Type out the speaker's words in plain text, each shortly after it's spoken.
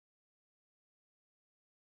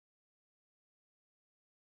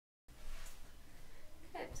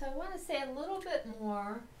So I want to say a little bit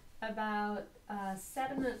more about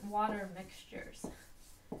sediment-water mixtures.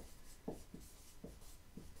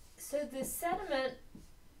 So the sediment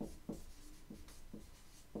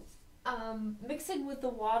mixing with the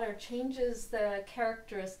water changes the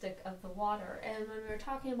characteristic of the water. And when we were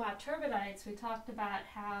talking about turbidites, we talked about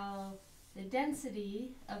how the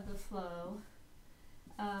density of the flow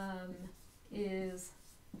is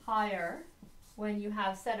higher when you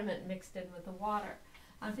have sediment mixed in with the water.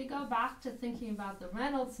 If we go back to thinking about the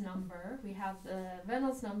Reynolds number, we have the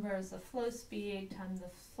Reynolds number as the flow speed times the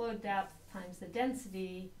flow depth times the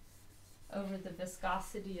density over the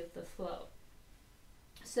viscosity of the flow.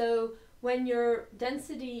 So when your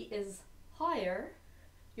density is higher,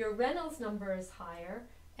 your Reynolds number is higher,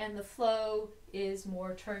 and the flow is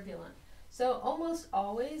more turbulent. So almost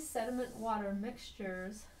always sediment-water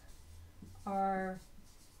mixtures are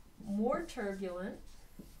more turbulent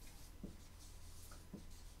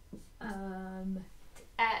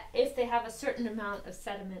if they have a certain amount of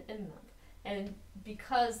sediment in them, and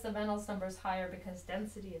because the Reynolds number is higher because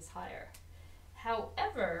density is higher.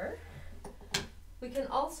 However, we can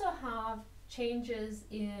also have changes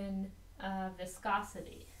in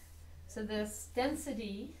viscosity. So this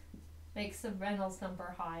density makes the Reynolds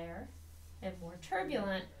number higher and more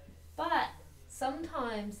turbulent, but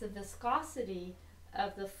sometimes the viscosity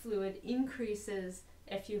of the fluid increases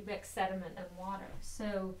if you mix sediment and water.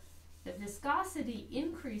 So the viscosity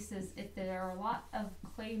increases if there are a lot of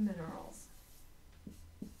clay minerals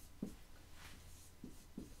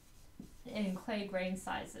in clay grain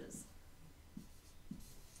sizes.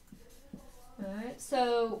 Alright,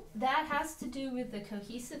 so that has to do with the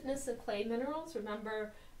cohesiveness of clay minerals.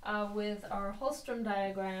 Remember, with our Holstrom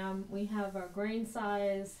diagram, we have our grain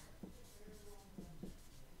size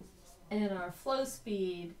and our flow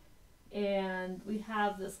speed, and we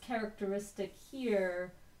have this characteristic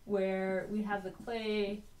here where we have the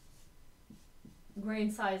clay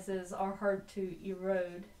grain sizes are hard to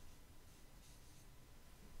erode.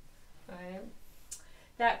 Right?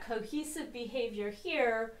 That cohesive behavior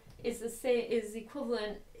here is the same, is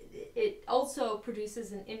equivalent. It also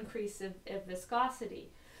produces an increase of viscosity.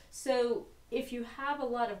 So if you have a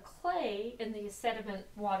lot of clay in these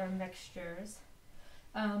sediment-water mixtures,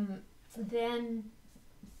 then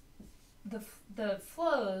the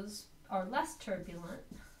flows are less turbulent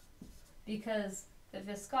because the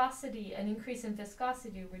viscosity, an increase in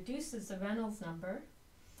viscosity reduces the Reynolds number.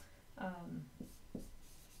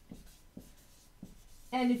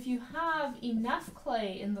 And if you have enough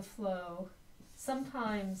clay in the flow,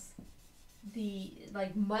 sometimes the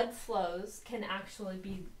mud flows can actually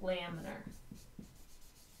be laminar.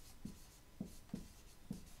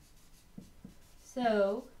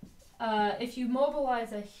 So if you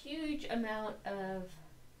mobilize a huge amount of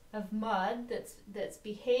mud that's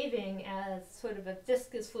behaving as sort of a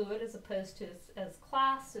viscous fluid as opposed to as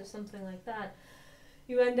glass or something like that,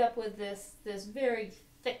 you end up with this very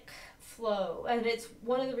thick flow. And it's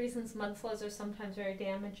one of the reasons mud flows are sometimes very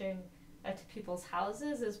damaging to people's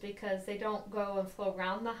houses, is because they don't go and flow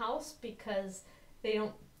around the house because they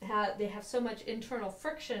have so much internal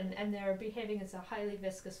friction, and they're behaving as a highly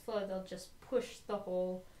viscous flow. They'll just push the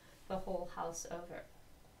whole house over.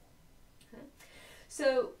 Okay.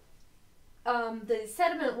 So the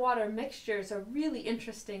sediment-water mixtures are really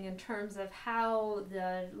interesting in terms of how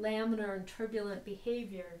the laminar and turbulent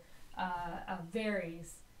behavior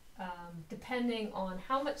varies depending on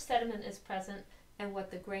how much sediment is present and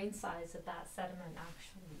what the grain size of that sediment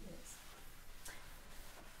actually is.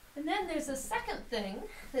 And then there's a second thing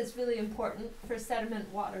that's really important for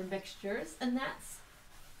sediment-water mixtures, and that's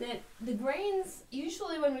that the grains,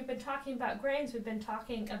 usually when we've been talking about grains, we've been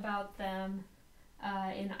talking about them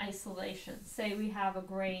in isolation. Say we have a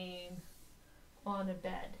grain on a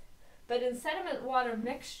bed. But in sediment-water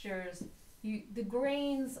mixtures, the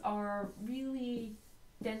grains are really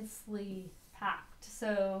densely packed.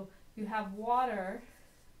 So you have water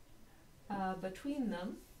between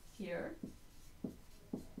them here.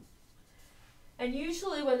 And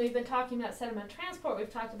usually when we've been talking about sediment transport,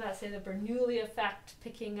 we've talked about, say, the Bernoulli effect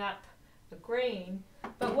picking up a grain.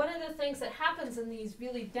 But one of the things that happens in these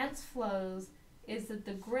really dense flows is that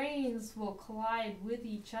the grains will collide with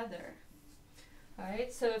each other. All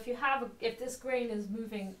right, so if this grain is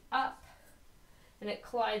moving up and it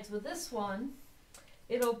collides with this one,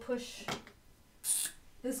 it'll push,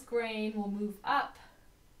 this grain will move up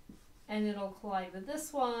and it'll collide with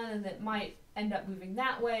this one, and it might end up moving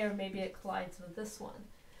that way, or maybe it collides with this one.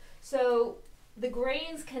 So the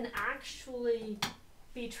grains can actually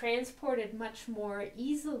be transported much more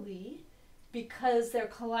easily because they're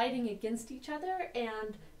colliding against each other,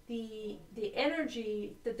 and the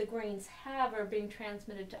energy that the grains have are being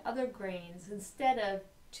transmitted to other grains instead of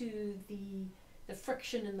to the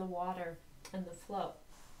friction in the water and the flow.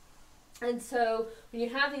 And so when you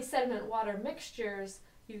have these sediment water mixtures,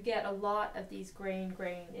 you get a lot of these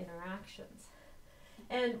grain-grain interactions.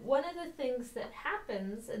 And one of the things that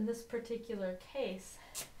happens in this particular case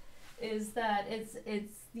is that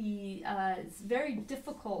it's very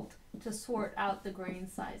difficult to sort out the grain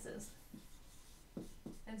sizes.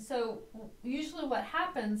 And so usually what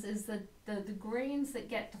happens is that the grains that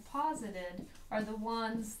get deposited are the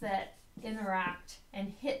ones that interact and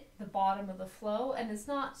hit the bottom of the flow, and it's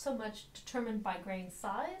not so much determined by grain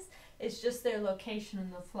size, it's just their location in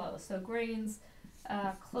the flow. So grains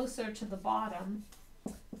closer to the bottom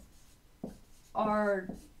are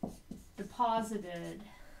deposited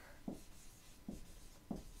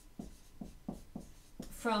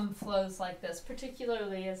from flows like this,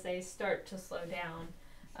 particularly as they start to slow down.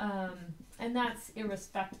 And that's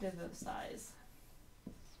irrespective of size.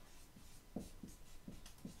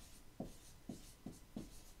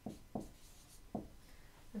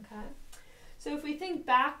 Okay, so if we think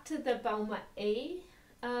back to the Bauma A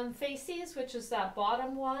facies, which is that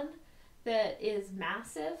bottom one that is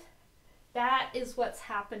massive, that is what's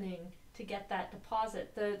happening to get that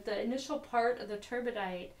deposit. The initial part of the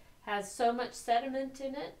turbidite has so much sediment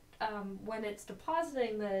in it when it's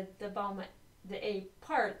depositing the Bauma, the A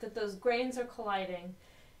part, that those grains are colliding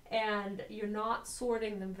and you're not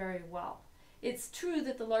sorting them very well. It's true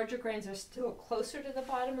that the larger grains are still closer to the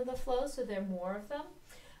bottom of the flow, so there are more of them.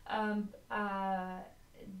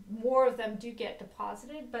 More of them do get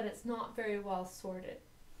deposited, but it's not very well sorted.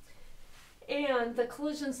 And the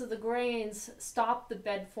collisions of the grains stop the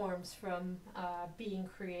bed forms from being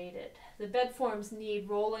created. The bed forms need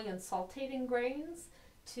rolling and saltating grains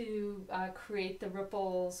to create the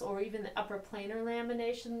ripples, or even the upper planar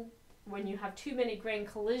lamination. When you have too many grain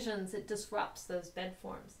collisions, it disrupts those bed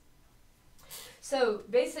forms. So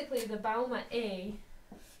basically the Bauma A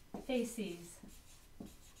facies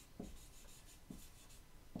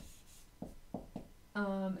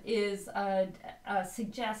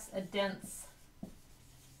suggests a dense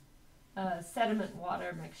sediment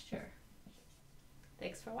water mixture.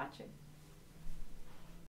 Thanks for watching.